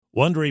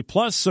Wondery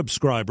Plus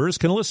subscribers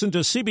can listen to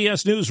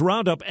CBS News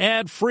Roundup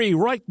ad-free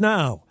right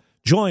now.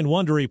 Join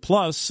Wondery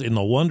Plus in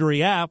the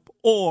Wondery app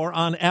or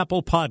on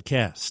Apple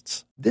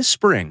Podcasts. This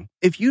spring,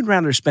 if you'd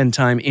rather spend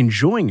time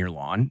enjoying your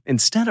lawn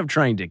instead of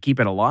trying to keep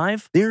it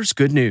alive, there's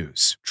good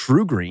news.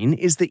 True Green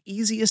is the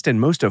easiest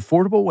and most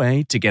affordable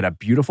way to get a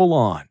beautiful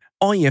lawn.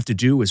 All you have to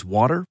do is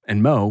water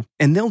and mow,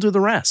 and they'll do the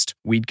rest.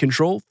 Weed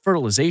control,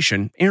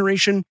 fertilization,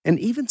 aeration, and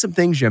even some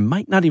things you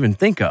might not even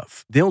think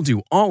of. They'll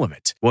do all of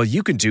it, while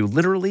you can do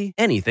literally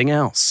anything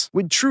else.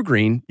 With True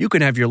Green, you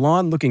can have your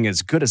lawn looking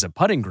as good as a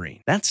putting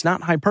green. That's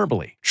not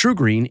hyperbole. True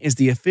Green is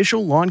the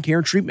official lawn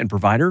care treatment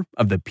provider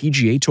of the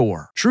PGA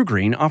Tour. True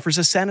Green offers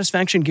a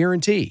satisfaction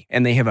guarantee,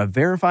 and they have a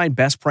verified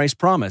best price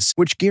promise,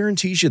 which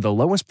guarantees you the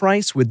lowest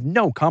price with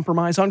no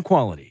compromise on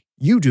quality.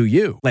 You do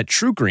you. Let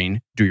True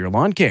Green do your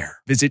lawn care.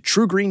 Visit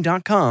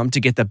TrueGreen.com to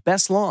get the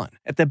best lawn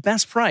at the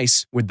best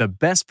price with the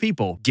best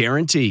people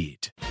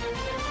guaranteed.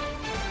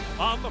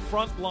 On the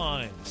front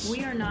lines.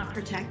 We are not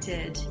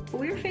protected.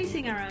 We're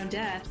facing our own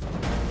death.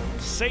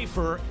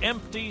 Safer,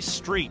 empty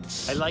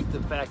streets. I like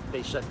the fact that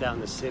they shut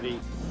down the city.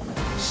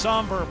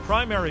 Somber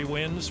primary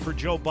wins for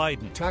Joe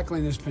Biden.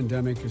 Tackling this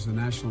pandemic is a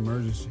national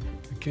emergency,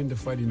 akin to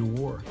fighting a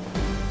war.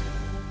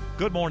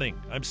 Good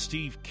morning. I'm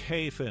Steve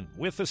Kathan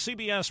with the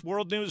CBS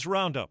World News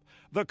Roundup.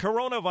 The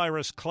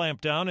coronavirus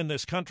clampdown in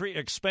this country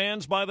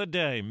expands by the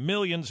day.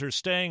 Millions are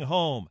staying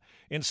home.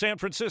 In San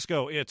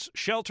Francisco, it's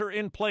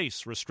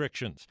shelter-in-place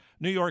restrictions.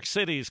 New York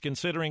City is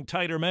considering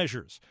tighter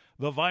measures.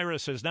 The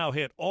virus has now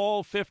hit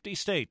all 50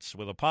 states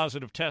with a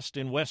positive test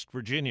in West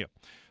Virginia.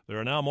 There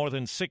are now more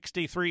than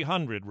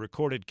 6,300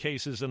 recorded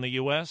cases in the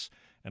U.S.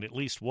 and at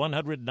least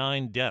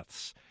 109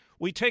 deaths.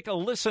 We take a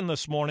listen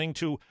this morning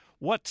to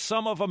what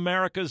some of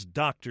America's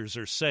doctors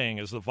are saying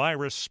as the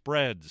virus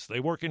spreads. They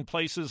work in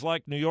places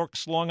like New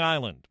York's Long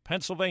Island,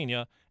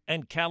 Pennsylvania,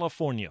 and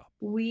California.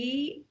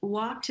 We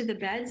walk to the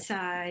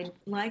bedside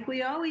like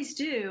we always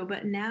do,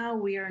 but now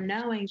we are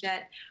knowing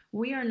that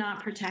we are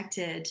not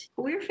protected.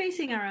 We're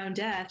facing our own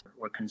death.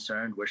 We're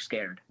concerned, we're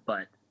scared,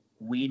 but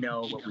we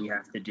know what we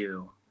have to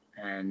do,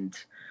 and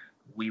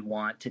we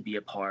want to be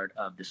a part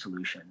of the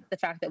solution. The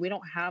fact that we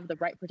don't have the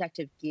right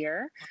protective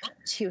gear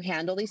to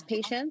handle these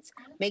patients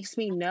makes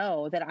me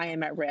know that I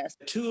am at risk.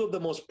 Two of the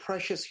most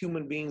precious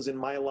human beings in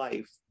my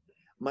life,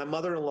 my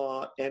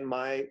mother-in-law and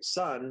my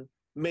son,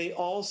 may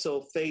also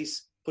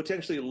face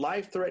potentially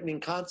life-threatening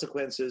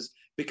consequences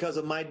because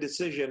of my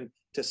decision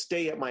to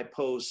stay at my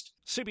post.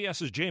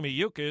 CBS's Jamie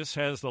Yuccas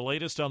has the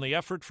latest on the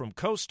effort from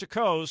coast to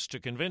coast to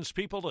convince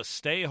people to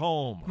stay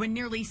home. When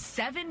nearly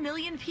 7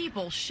 million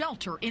people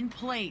shelter in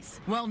place,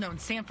 well-known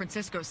San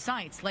Francisco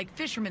sites like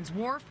Fisherman's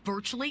Wharf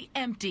virtually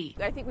empty.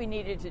 I think we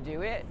needed to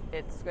do it.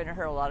 It's going to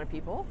hurt a lot of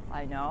people,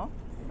 I know,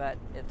 but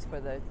it's for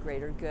the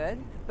greater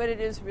good. But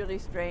it is really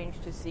strange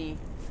to see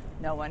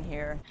no one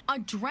here. A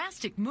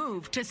drastic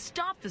move to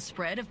stop the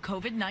spread of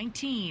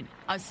COVID-19.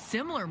 A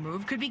similar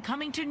move could be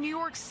coming to New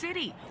York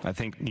City. I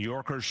think New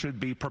Yorkers should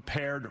be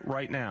prepared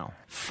right now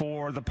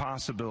for the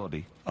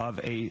possibility of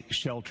a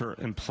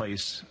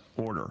shelter-in-place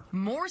order.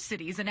 More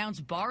cities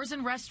announced bars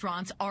and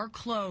restaurants are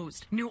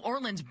closed. New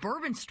Orleans'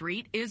 Bourbon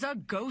Street is a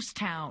ghost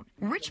town.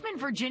 Richmond,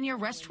 Virginia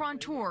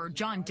restaurateur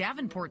John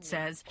Davenport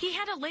says he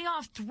had to lay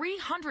off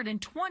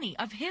 320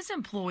 of his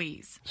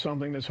employees.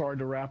 Something that's hard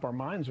to wrap our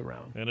minds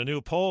around. And a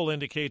new poll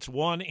indicates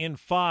 1 in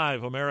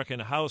 5 American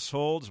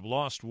households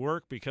lost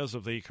work because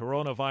of the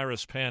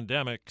coronavirus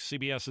pandemic.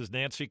 CBS's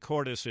Nancy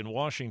Cordes in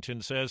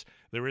Washington says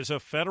there is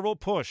a federal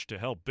push to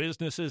help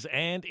businesses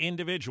and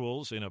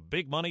individuals in a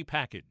big money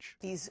package.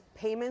 These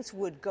payments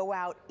would go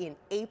out in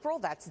April,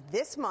 that's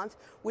this month,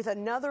 with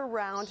another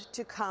round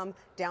to come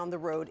down the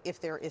road if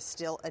there is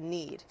still a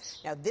need.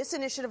 Now, this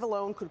initiative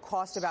alone could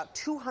cost about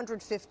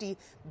 $250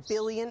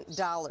 billion.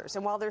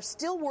 And while they're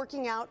still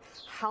working out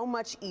how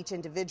much each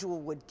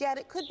individual would get,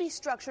 it could be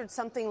structured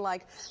something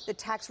like the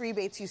tax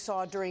rebates you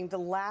saw during the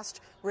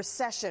last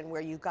recession,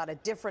 where you got a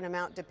different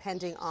amount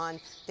depending on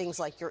things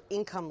like your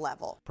income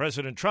level.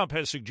 President Trump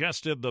has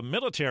suggested the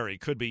military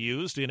could be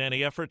used in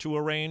any effort to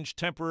arrange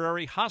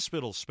temporary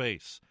hospital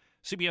space.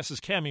 CBS's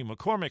Cammie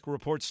McCormick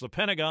reports the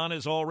Pentagon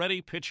is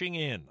already pitching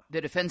in.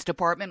 The Defense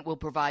Department will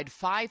provide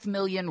 5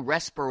 million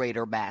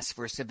respirator masks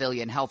for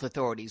civilian health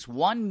authorities.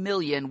 1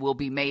 million will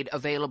be made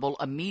available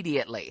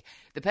immediately.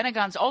 The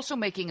Pentagon's also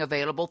making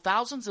available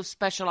thousands of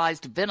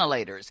specialized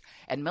ventilators,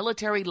 and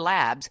military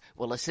labs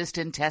will assist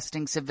in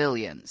testing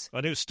civilians.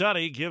 A new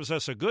study gives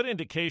us a good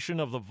indication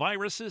of the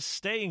virus's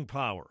staying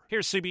power.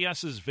 Here's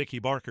CBS's Vicki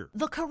Barker.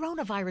 The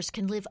coronavirus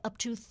can live up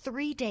to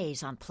 3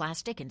 days on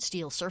plastic and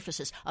steel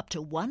surfaces, up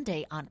to 1 day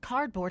day on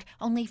cardboard,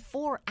 only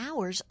 4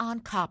 hours on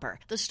copper.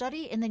 The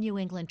study in the New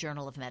England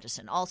Journal of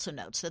Medicine also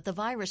notes that the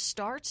virus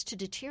starts to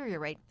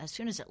deteriorate as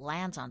soon as it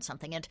lands on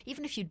something, and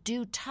even if you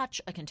do touch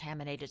a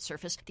contaminated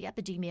surface, the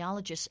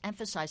epidemiologists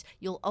emphasize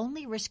you'll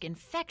only risk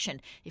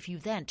infection if you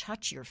then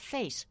touch your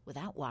face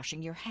without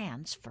washing your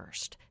hands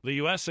first. The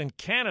U.S. and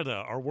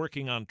Canada are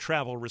working on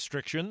travel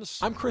restrictions.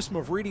 I'm Chris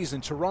Mavridis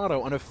in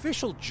Toronto. An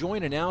official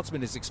joint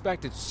announcement is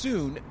expected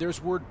soon.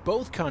 There's word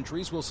both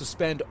countries will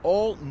suspend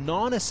all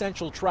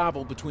non-essential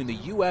travel between the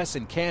U.S.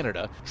 and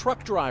Canada.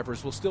 Truck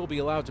drivers will still be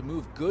allowed to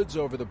move goods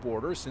over the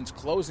border, since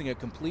closing it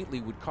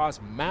completely would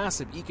cause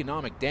massive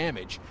economic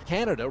damage.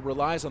 Canada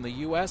relies on the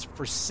U.S.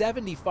 for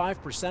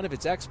 75% of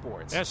its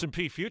exports.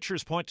 S&P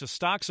futures point to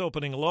stocks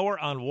opening lower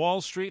on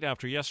Wall Street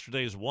after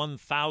yesterday's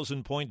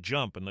 1,000-point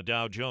jump in the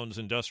Dow Jones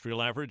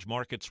Industrial Average.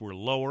 Markets were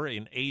lower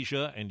in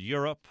Asia and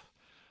Europe.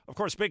 Of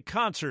course, big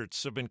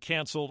concerts have been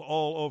canceled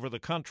all over the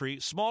country.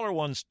 Smaller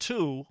ones,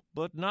 too,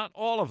 but not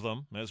all of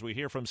them, as we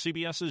hear from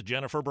CBS's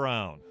Jennifer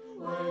Brown.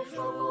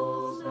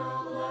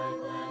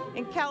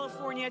 In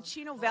California,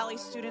 Chino Valley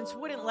students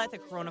wouldn't let the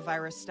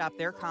coronavirus stop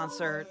their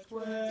concert.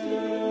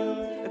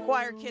 The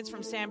choir kids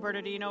from San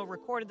Bernardino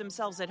recorded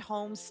themselves at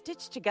home,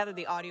 stitched together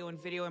the audio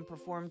and video, and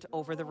performed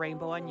Over the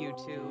Rainbow on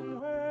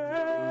YouTube.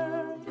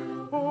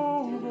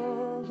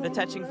 The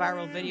touching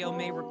viral video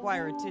may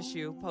require a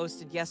tissue.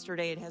 Posted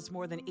yesterday, it has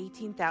more than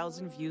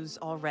 18,000 views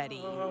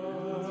already.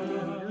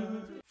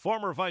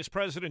 Former Vice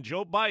President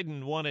Joe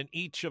Biden won in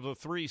each of the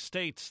 3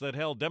 states that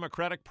held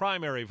Democratic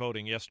primary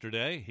voting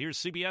yesterday. Here's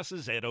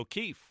CBS's Ed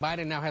O'Keefe.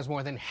 Biden now has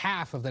more than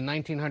half of the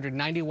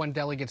 1,991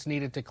 delegates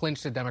needed to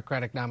clinch the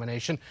Democratic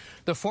nomination.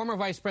 The former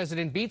vice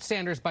president beat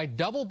Sanders by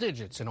double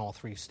digits in all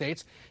 3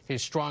 states.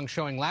 His strong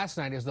showing last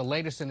night is the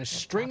latest in a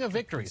string of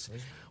victories.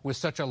 With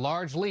such a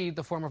large lead,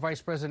 the former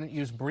vice president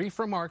used brief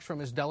remarks from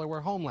his Delaware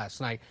home last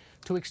night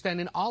to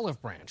extend an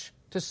olive branch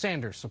to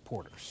Sanders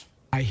supporters.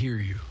 I hear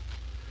you.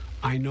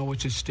 I know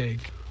what's at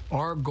stake.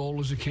 Our goal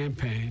as a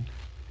campaign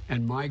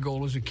and my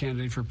goal as a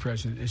candidate for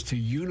president is to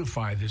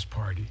unify this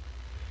party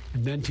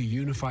and then to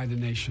unify the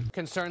nation.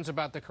 Concerns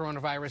about the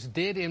coronavirus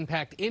did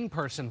impact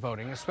in-person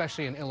voting,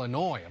 especially in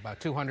Illinois. About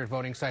 200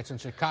 voting sites in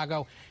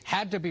Chicago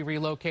had to be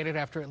relocated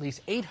after at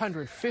least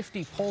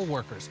 850 poll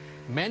workers,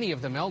 many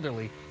of them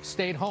elderly,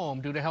 stayed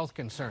home due to health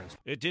concerns.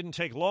 It didn't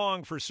take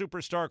long for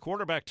superstar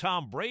quarterback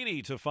Tom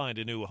Brady to find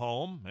a new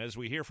home, as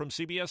we hear from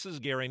CBS's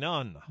Gary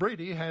Nunn.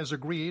 Brady has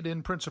agreed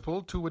in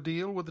principle to a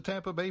deal with the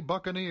Tampa Bay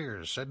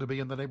Buccaneers, said to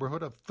be in the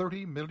neighborhood of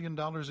 $30 million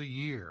a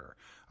year.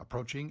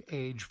 Approaching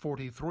age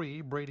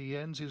 43, Brady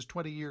ends his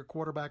 20-year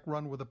quarterback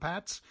run with the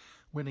Pats,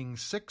 winning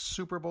 6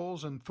 Super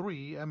Bowls and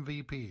 3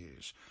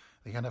 MVPs.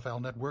 The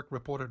NFL Network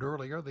reported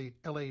earlier the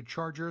L.A.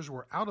 Chargers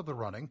were out of the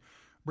running.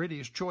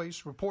 Brady's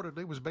choice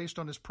reportedly was based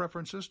on his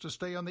preferences to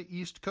stay on the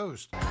East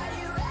Coast.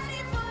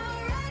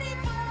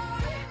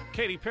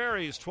 Katy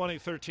Perry's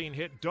 2013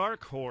 hit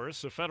Dark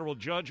Horse, a federal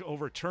judge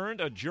overturned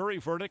a jury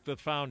verdict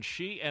that found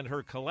she and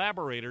her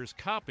collaborators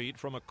copied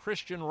from a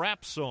Christian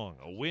rap song.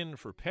 A win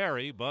for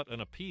Perry, but an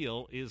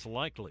appeal is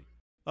likely.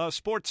 A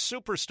sports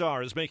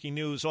superstar is making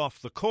news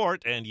off the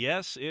court, and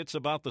yes, it's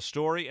about the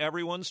story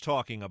everyone's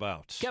talking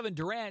about. Kevin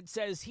Durant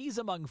says he's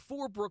among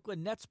 4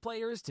 Brooklyn Nets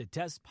players to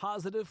test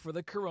positive for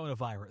the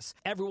coronavirus.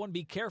 Everyone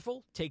be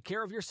careful, take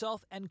care of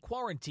yourself, and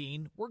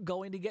quarantine. We're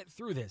going to get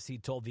through this, he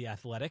told The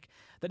Athletic.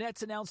 The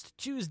Nets announced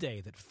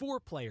Tuesday that 4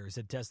 players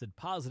had tested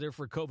positive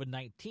for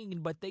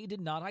COVID-19, but they did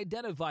not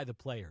identify the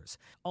players.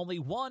 Only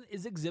 1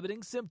 is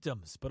exhibiting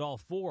symptoms, but all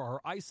 4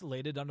 are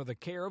isolated under the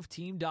care of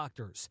team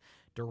doctors.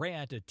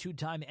 Durant, a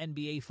 2-time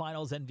NBA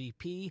Finals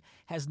MVP,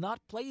 has not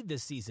played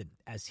this season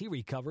as he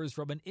recovers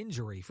from an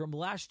injury from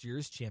last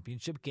year's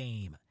championship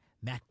game.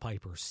 Matt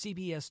Piper,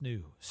 CBS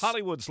News.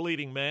 Hollywood's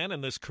leading man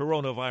in this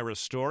coronavirus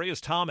story is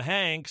Tom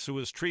Hanks, who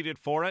was treated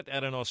for it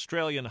at an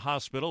Australian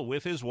hospital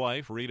with his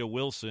wife, Rita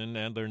Wilson,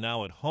 and they're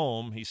now at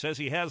home. He says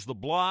he has the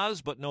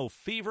blahs but no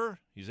fever.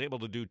 He's able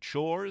to do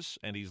chores,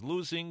 and he's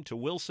losing to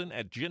Wilson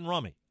at gin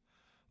rummy.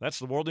 That's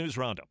the World News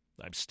Roundup.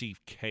 I'm Steve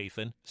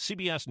Kathan,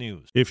 CBS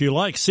News. If you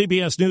like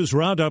CBS News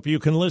Roundup, you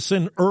can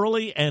listen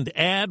early and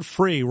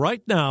ad-free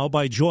right now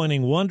by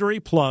joining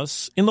Wondery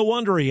Plus in the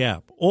Wondery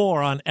app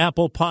or on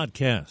Apple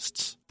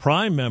Podcasts.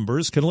 Prime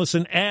members can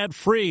listen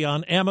ad-free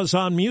on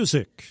Amazon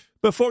Music.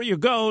 Before you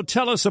go,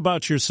 tell us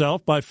about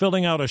yourself by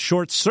filling out a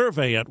short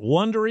survey at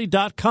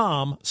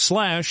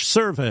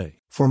Wondery.com/survey.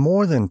 For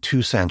more than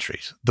 2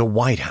 centuries, the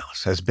White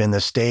House has been the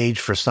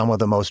stage for some of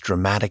the most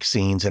dramatic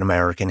scenes in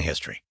American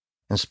history.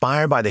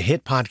 Inspired by the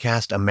hit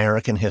podcast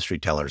American History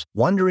Tellers,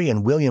 Wondery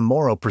and William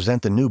Morrow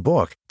present the new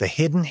book, The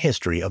Hidden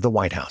History of the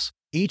White House.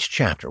 Each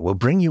chapter will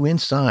bring you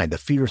inside the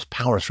fierce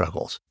power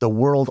struggles, the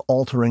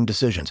world-altering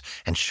decisions,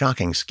 and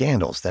shocking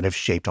scandals that have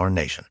shaped our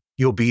nation.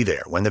 You'll be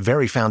there when the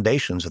very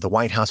foundations of the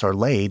White House are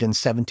laid in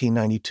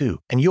 1792,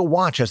 and you'll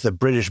watch as the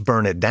British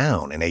burn it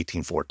down in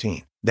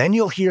 1814. Then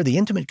you'll hear the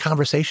intimate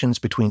conversations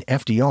between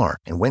FDR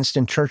and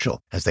Winston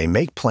Churchill as they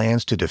make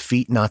plans to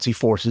defeat Nazi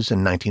forces in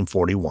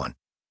 1941.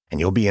 And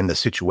you'll be in the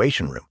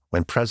Situation Room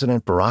when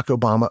President Barack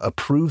Obama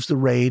approves the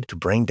raid to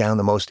bring down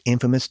the most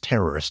infamous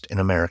terrorist in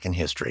American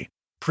history.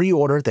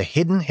 Pre-order The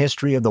Hidden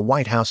History of the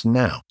White House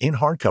now in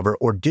hardcover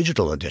or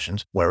digital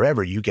editions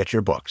wherever you get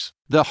your books.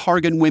 The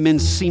Hargan women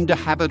seem to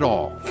have it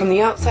all. From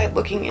the outside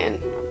looking in,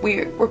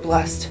 we were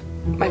blessed.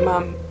 My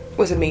mom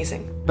was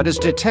amazing. But as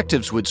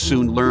detectives would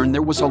soon learn,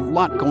 there was a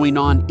lot going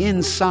on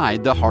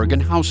inside the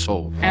Hargan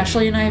household.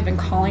 Ashley and I have been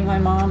calling my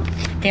mom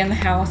and the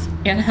house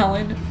and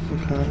Helen.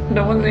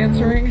 No one's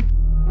answering.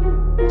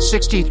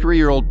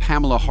 63-year-old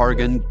Pamela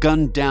Hargan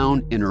gunned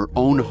down in her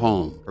own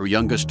home. Her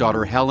youngest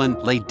daughter, Helen,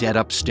 lay dead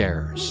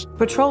upstairs.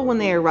 Patrol, when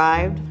they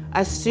arrived,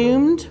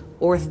 assumed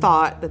or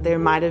thought that there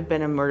might have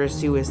been a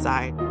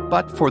murder-suicide.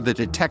 But for the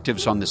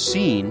detectives on the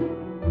scene,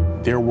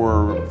 there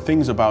were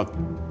things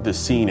about the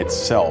scene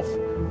itself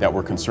that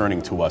were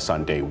concerning to us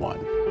on day one.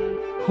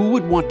 Who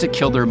would want to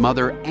kill their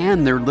mother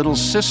and their little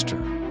sister?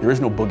 There is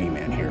no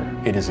boogeyman here.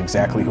 It is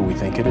exactly who we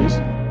think it is.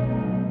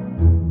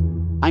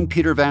 I'm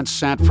Peter Van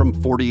Sant from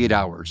 48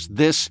 Hours.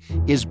 This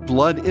is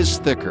Blood is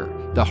Thicker,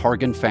 the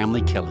Hargan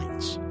Family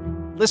Killings.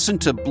 Listen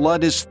to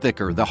Blood is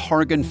Thicker, the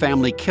Hargan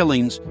Family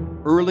Killings,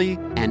 early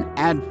and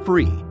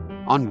ad-free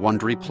on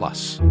Wondery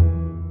Plus.